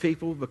in front of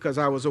people because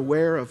I was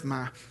aware of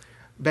my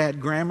bad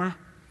grammar.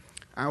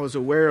 I was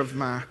aware of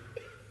my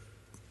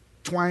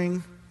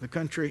twang, the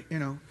country,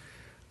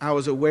 I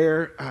was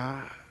aware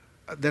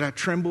that I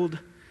trembled.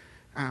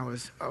 I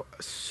was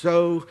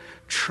so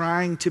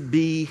trying to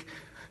be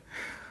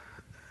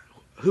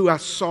who I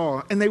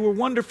saw. And they were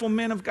wonderful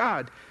men of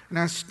God. And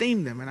I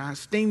esteemed them, and I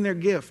esteemed their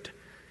gift.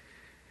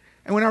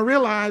 And when I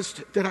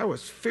realized that I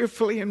was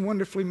fearfully and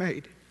wonderfully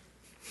made,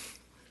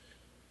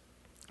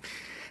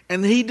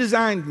 and he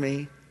designed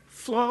me,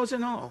 flaws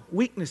and all,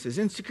 weaknesses,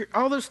 insecurity,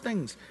 all those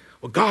things.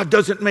 Well, God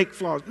doesn't make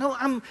flaws. No,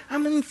 I'm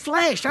in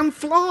flesh. I'm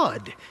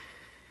flawed.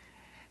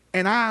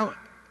 And I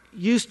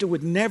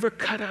would never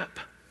cut up.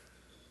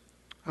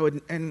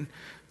 And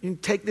you can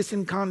take this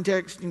in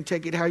context. You can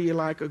take it how you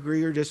like,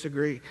 agree or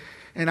disagree.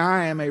 And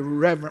I am a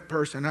reverent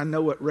person. I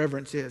know what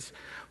reverence is.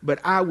 But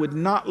I would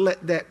not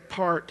let that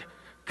part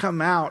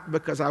come out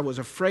because I was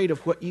afraid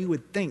of what you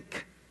would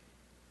think.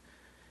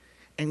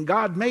 And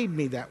God made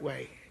me that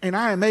way. And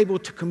I am able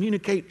to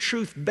communicate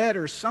truth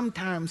better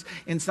sometimes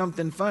in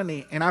something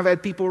funny. And I've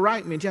had people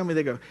write me and tell me,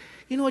 they go,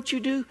 you know what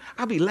you do?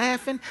 I'll be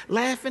laughing,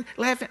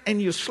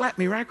 and you'll slap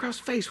me right across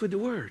the face with the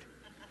word.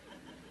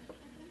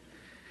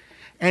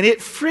 And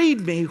it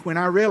freed me when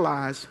I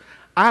realized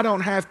I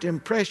don't have to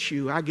impress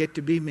you. I get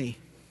to be me.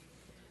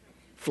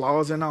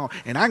 Flaws and all.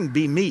 And I can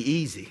be me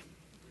easy.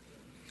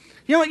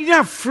 You know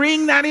how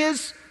freeing that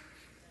is?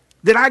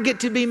 That I get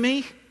to be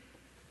me?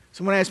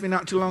 Someone asked me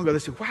not too long ago, they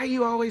said, why do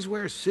you always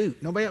wear a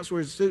suit? Nobody else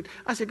wears a suit.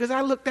 I said, because I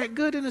look that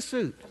good in a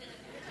suit.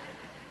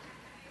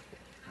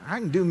 I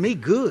can do me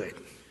good.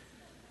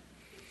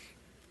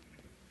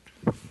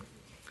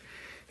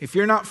 If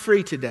you're not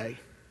free today,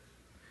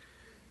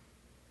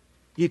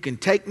 you can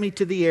take me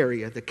to the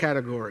area, the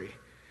category,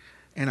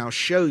 and I'll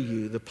show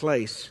you the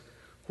place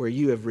where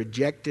you have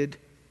rejected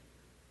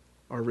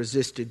or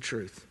resisted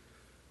truth.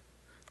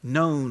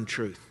 Known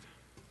truth.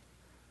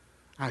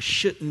 I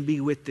shouldn't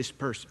be with this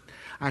person.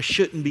 I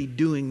shouldn't be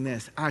doing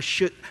this. I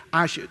should.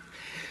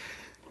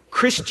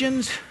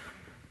 Christians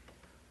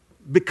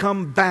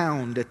become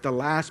bound at the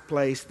last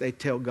place they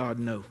tell God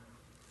no.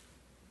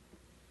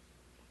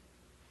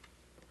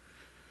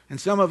 And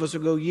some of us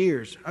will go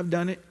years. I've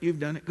done it. You've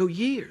done it. Go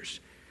years.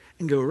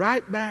 And go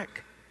right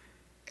back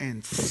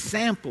and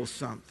sample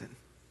something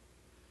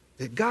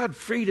that God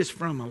freed us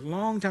from a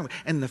long time ago.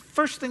 And the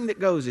first thing that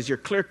goes is your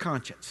clear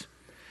conscience.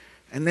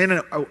 And then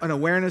an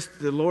awareness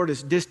that the Lord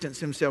has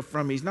distanced himself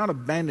from you. He's not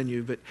abandoned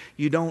you, but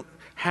you don't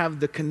have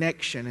the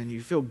connection and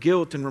you feel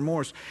guilt and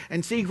remorse.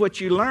 And see,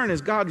 what you learn is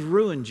God's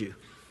ruined you.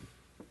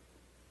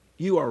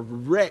 You are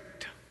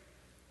wrecked.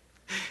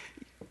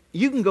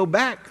 You can go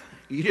back.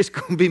 You're just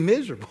going to be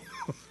miserable.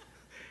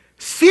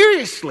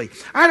 Seriously.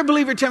 I had a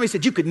believer tell me, he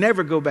said, you could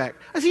never go back.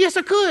 I said, yes,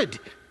 I could.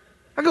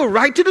 I go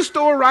right to the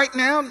store right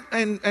now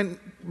and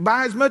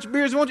buy as much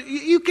beer as I want.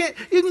 You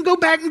can go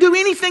back and do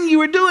anything you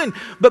were doing.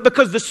 But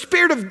because the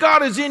Spirit of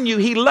God is in you,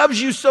 He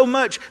loves you so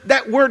much,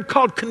 that word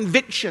called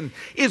conviction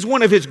is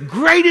one of His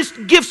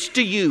greatest gifts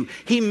to you.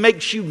 He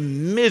makes you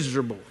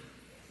miserable.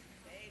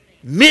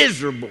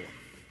 Miserable.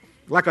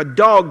 Like a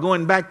dog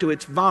going back to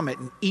its vomit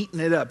and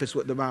eating it up is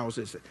what the Bible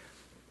says.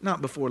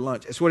 Not before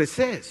lunch. That's what it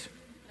says.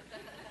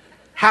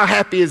 How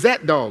happy is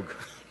that dog?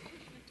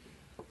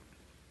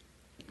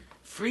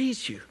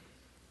 Frees you,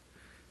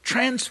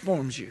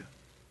 transforms you,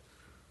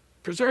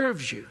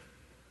 preserves you,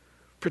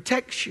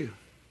 protects you,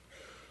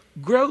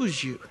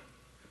 grows you,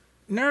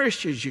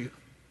 nourishes you.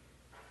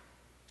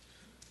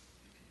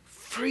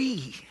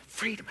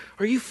 Freedom.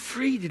 Are you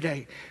free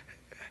today?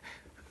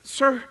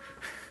 Sir,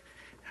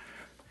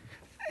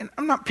 and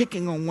I'm not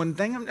picking on one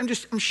thing.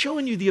 I'm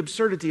showing you the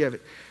absurdity of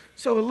it.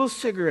 So a little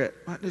cigarette,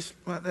 like this,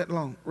 like that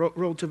long,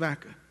 rolled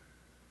tobacco.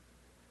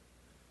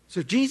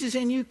 So if Jesus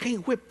in you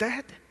can't whip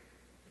that.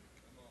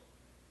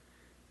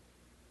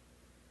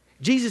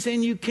 Jesus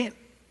in you can't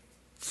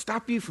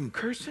stop you from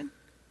cursing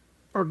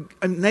or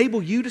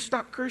enable you to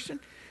stop cursing.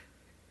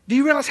 Do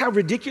you realize how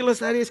ridiculous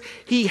that is?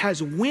 He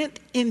has went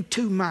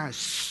into my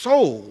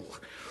soul,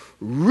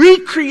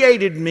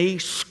 recreated me,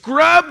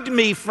 scrubbed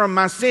me from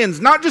my sins,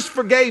 not just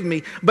forgave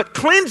me, but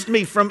cleansed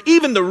me from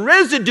even the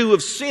residue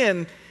of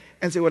sin,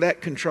 and say, well,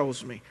 that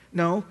controls me.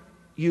 No,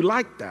 you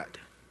like that.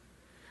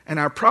 And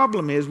our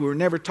problem is we were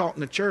never taught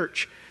in the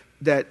church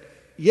that,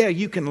 yeah,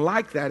 you can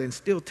like that and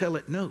still tell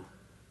it no.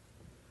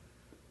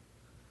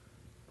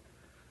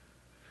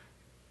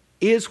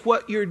 Is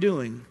what you're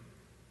doing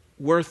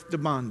worth the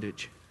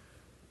bondage?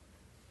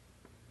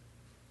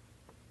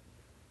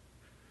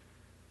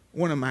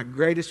 One of my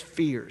greatest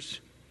fears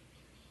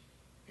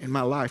in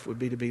my life would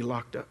be to be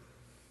locked up.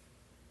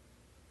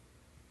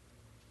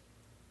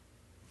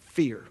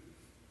 Fear.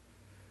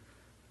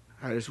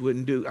 I just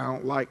wouldn't do. I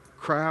don't like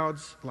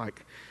crowds,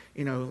 like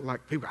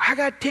people. I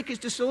got tickets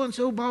to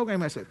so-and-so ball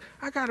game. I said,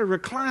 I got a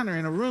recliner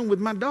in a room with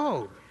my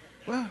dog.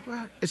 Well,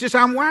 it's just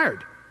I'm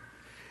wired.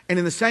 And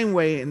in the same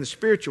way, in the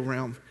spiritual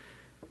realm,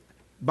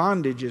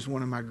 bondage is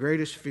one of my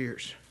greatest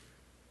fears.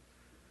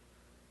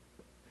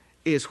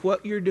 Is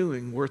what you're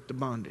doing worth the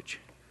bondage?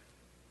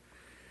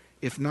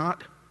 If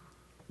not,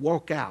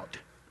 walk out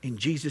in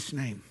Jesus'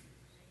 name.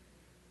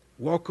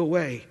 Walk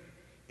away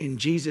in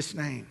Jesus'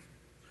 name.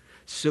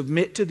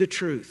 Submit to the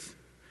truth.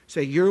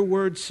 Say, your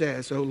word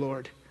says, oh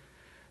Lord,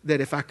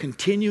 that if I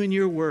continue in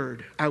your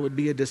word, I would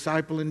be a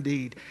disciple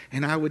indeed,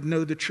 and I would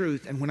know the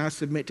truth. And when I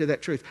submit to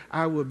that truth,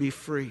 I will be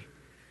free.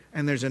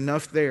 And there's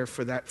enough there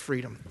for that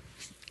freedom.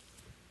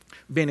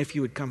 Ben, if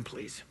you would come,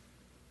 please.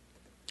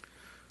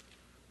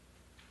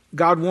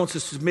 God wants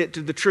us to submit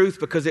to the truth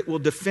because it will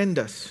defend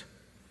us.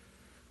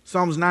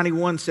 Psalms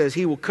 91 says,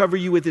 He will cover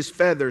you with His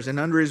feathers, and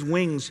under His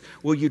wings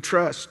will you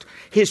trust.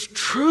 His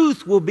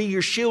truth will be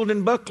your shield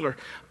and buckler.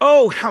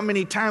 Oh, how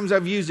many times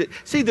I've used it.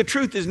 See, the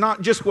truth is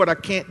not just what I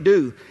can't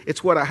do.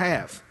 It's what I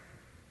have.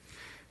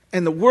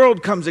 And the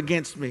world comes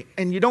against me,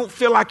 and you don't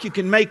feel like you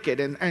can make it,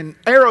 and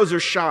arrows are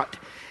shot.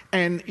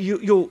 And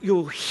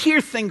you'll hear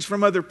things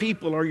from other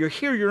people, or you'll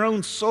hear your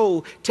own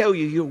soul tell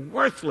you you're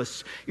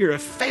worthless, you're a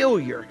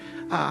failure,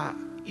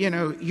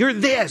 you're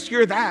this,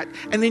 you're that.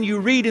 And then you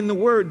read in the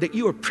Word that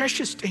you are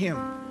precious to Him.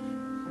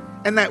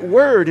 And that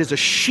Word is a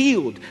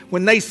shield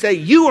when they say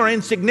you are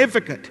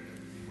insignificant.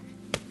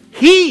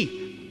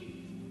 He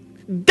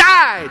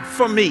died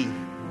for me.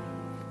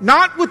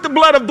 Not with the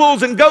blood of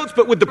bulls and goats,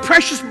 but with the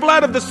precious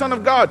blood of the Son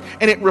of God.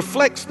 And it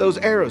reflects those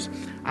arrows.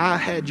 I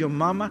had your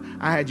mama,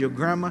 I had your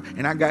grandma,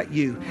 and I got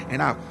you.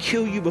 And I'll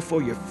kill you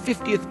before your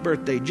 50th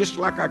birthday, just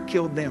like I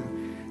killed them.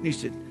 And he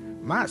said,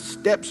 my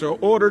steps are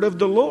ordered of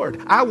the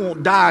Lord. I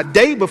won't die a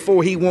day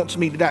before He wants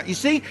me to die. You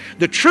see,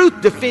 the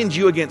truth defends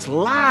you against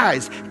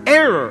lies,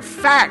 error,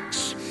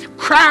 facts,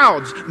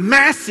 crowds,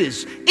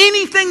 masses,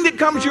 anything that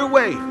comes your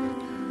way.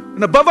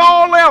 And above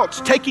all else,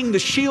 taking the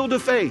shield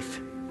of faith,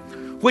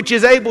 which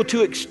is able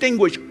to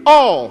extinguish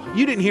all,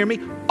 you didn't hear me,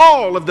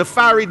 all of the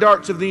fiery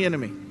darts of the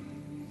enemy.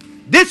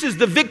 This is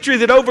the victory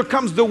that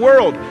overcomes the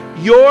world.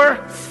 Your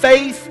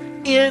faith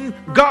in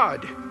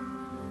God.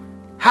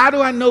 How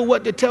do I know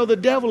what to tell the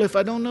devil if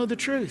I don't know the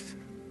truth?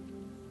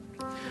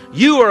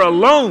 You are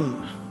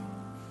alone.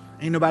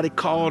 Ain't nobody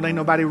called, ain't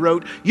nobody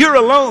wrote. You're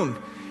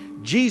alone.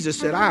 Jesus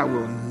said, I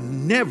will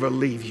never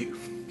leave you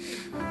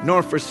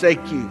nor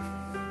forsake you.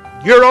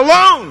 You're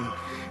alone.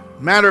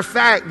 Matter of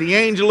fact, the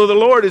angel of the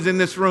Lord is in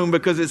this room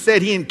because it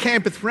said he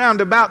encampeth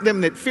round about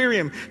them that fear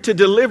him to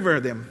deliver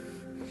them.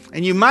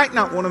 And you might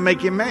not want to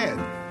make him mad.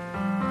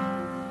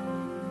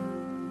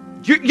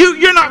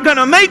 You're not going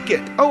to make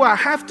it. Oh, I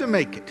have to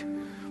make it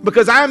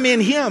because I'm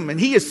in him and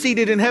he is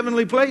seated in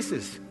heavenly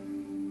places.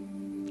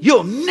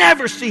 You'll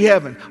never see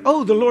heaven.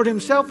 Oh, the Lord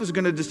himself is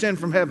going to descend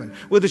from heaven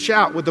with a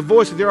shout, with the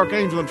voice of the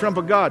archangel and trump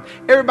of God.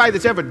 Everybody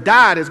that's ever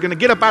died is going to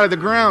get up out of the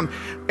ground.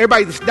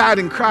 Everybody that's died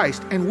in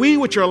Christ. And we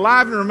which are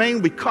alive and remain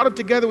will be caught up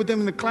together with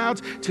them in the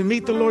clouds to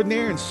meet the Lord in the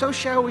air. And so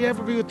shall we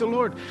ever be with the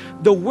Lord.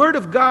 The Word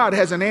of God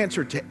has an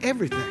answer to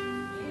everything.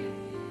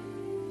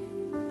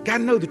 Got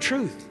to know the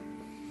truth.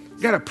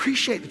 You got to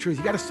appreciate the truth.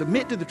 You got to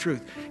submit to the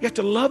truth. You have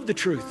to love the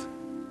truth.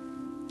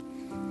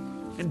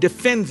 It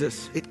defends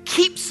us. It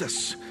keeps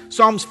us.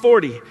 Psalms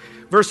 40,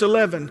 verse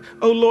 11.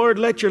 Oh Lord,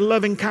 let your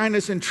loving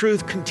kindness and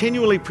truth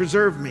continually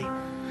preserve me.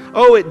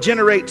 Oh, it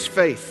generates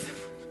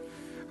faith.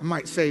 I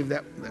might save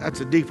that.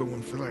 That's a deeper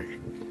one for later.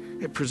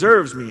 It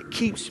preserves me. It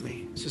keeps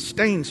me. It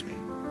sustains me.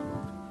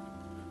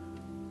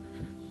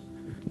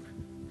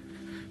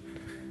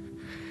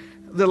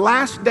 The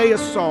last day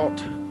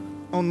assault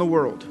on the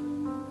world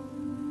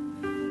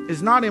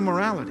is not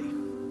immorality.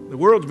 The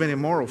world's been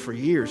immoral for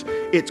years.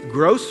 It's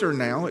grosser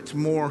now. It's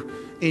more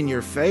in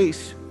your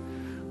face.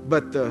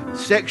 But the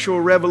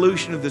sexual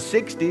revolution of the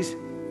 60s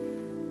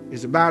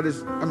is about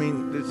as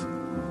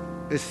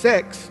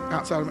sex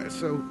outside of it.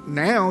 So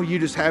now you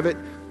just have it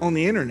on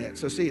the internet.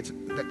 So see,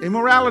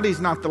 immorality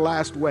is not the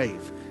last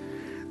wave.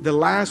 The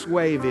last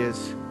wave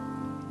is,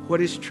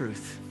 what is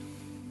truth?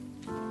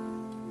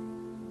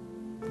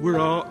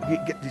 You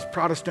get these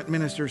Protestant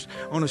ministers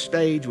on a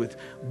stage with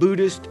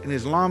Buddhist and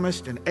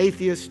Islamist and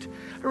atheist.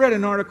 I read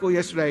an article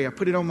yesterday. I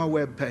put it on my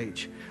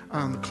webpage,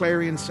 the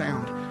Clarion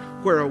Sound,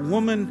 where a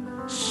woman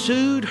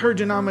sued her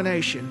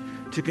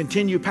denomination to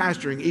continue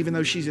pastoring even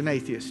though she's an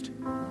atheist.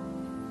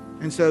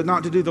 And so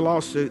not to do the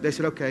lawsuit, they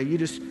said, okay, you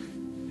just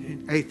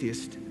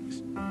atheist.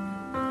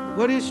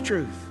 What is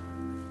truth?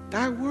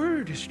 Thy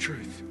word is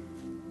truth.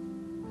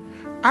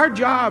 Our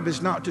job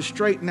is not to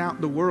straighten out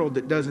the world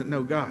that doesn't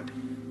know God.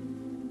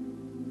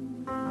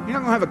 You're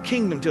not going to have a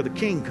kingdom till the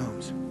king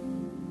comes.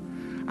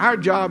 Our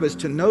job is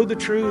to know the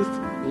truth,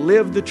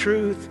 live the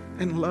truth,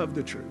 and love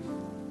the truth.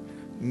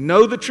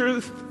 Know the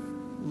truth,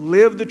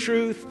 live the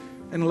truth,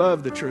 and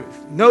love the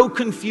truth. No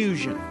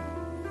confusion.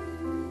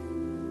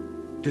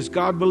 Does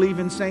God believe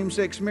in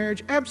same-sex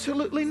marriage?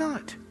 Absolutely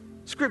not.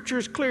 Scripture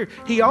is clear.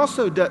 He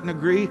also doesn't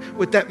agree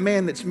with that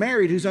man that's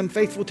married who's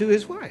unfaithful to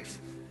his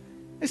wife.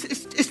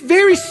 It's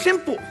very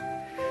simple.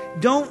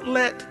 Don't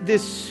let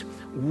this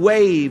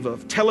wave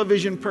of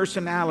television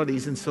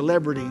personalities and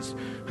celebrities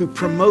who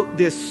promote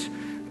this,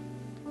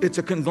 it's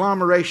a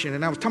conglomeration.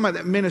 And I was talking about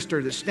that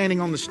minister that's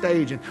standing on the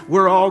stage and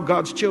we're all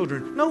God's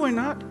children. No, we're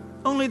not.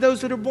 Only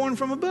those that are born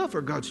from above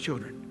are God's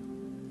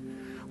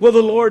children. Well,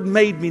 the Lord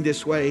made me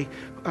this way.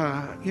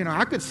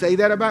 I could say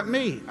that about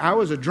me. I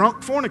was a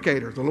drunk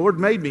fornicator. The Lord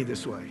made me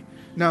this way.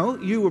 No,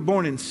 you were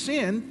born in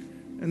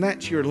sin, and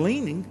that's your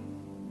leaning.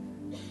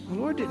 The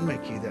Lord didn't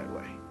make you that way.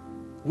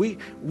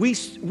 We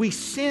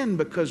sin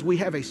because we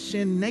have a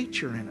sin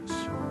nature in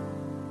us.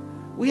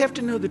 We have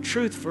to know the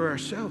truth for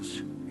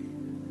ourselves.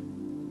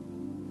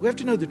 We have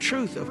to know the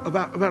truth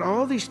about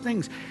all these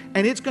things.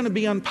 And it's going to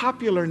be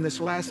unpopular in this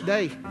last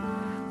day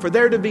for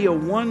there to be a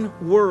one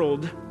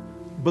world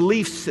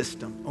belief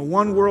system, a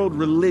one world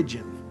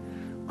religion,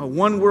 a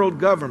one world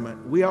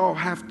government. We all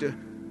have to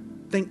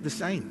think the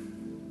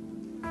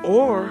same.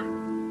 Or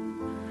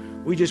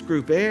we just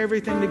group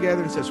everything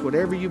together and says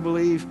whatever you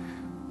believe,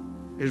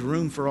 there's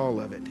room for all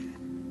of it.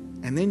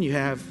 And then you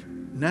have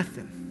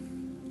nothing.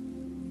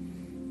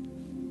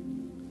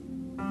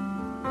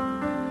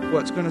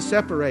 What's going to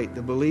separate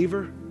the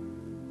believer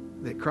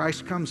that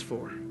Christ comes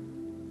for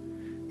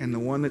and the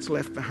one that's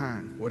left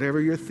behind? Whatever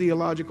your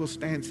theological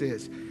stance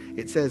is,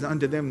 it says,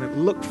 unto them that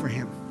look for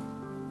him,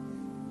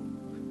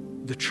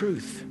 the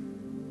truth,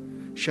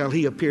 shall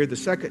he appear the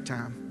second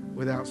time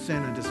without sin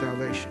unto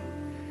salvation.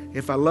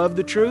 If I love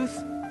the truth,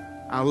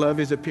 I love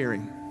his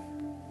appearing.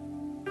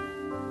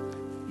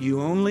 You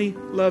only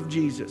love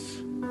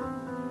Jesus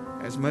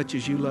as much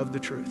as you love the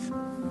truth.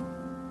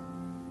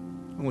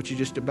 I want you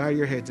just to bow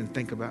your heads and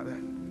think about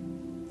that.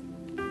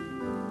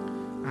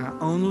 I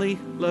only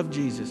love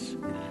Jesus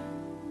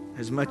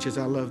as much as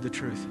I love the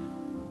truth.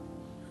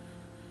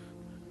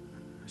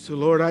 So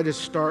Lord, I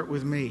just start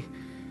with me.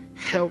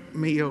 Help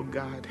me, oh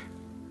God.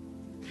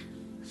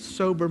 So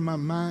sober my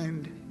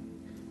mind.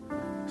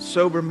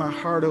 Sober my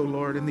heart, O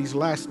Lord, in these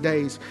last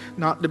days,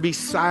 not to be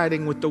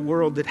siding with the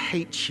world that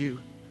hates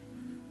you.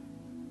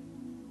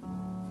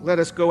 Let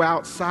us go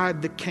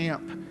outside the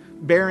camp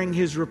bearing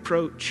his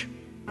reproach.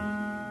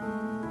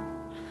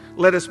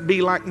 Let us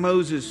be like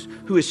Moses,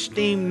 who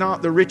esteemed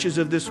not the riches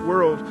of this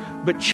world, but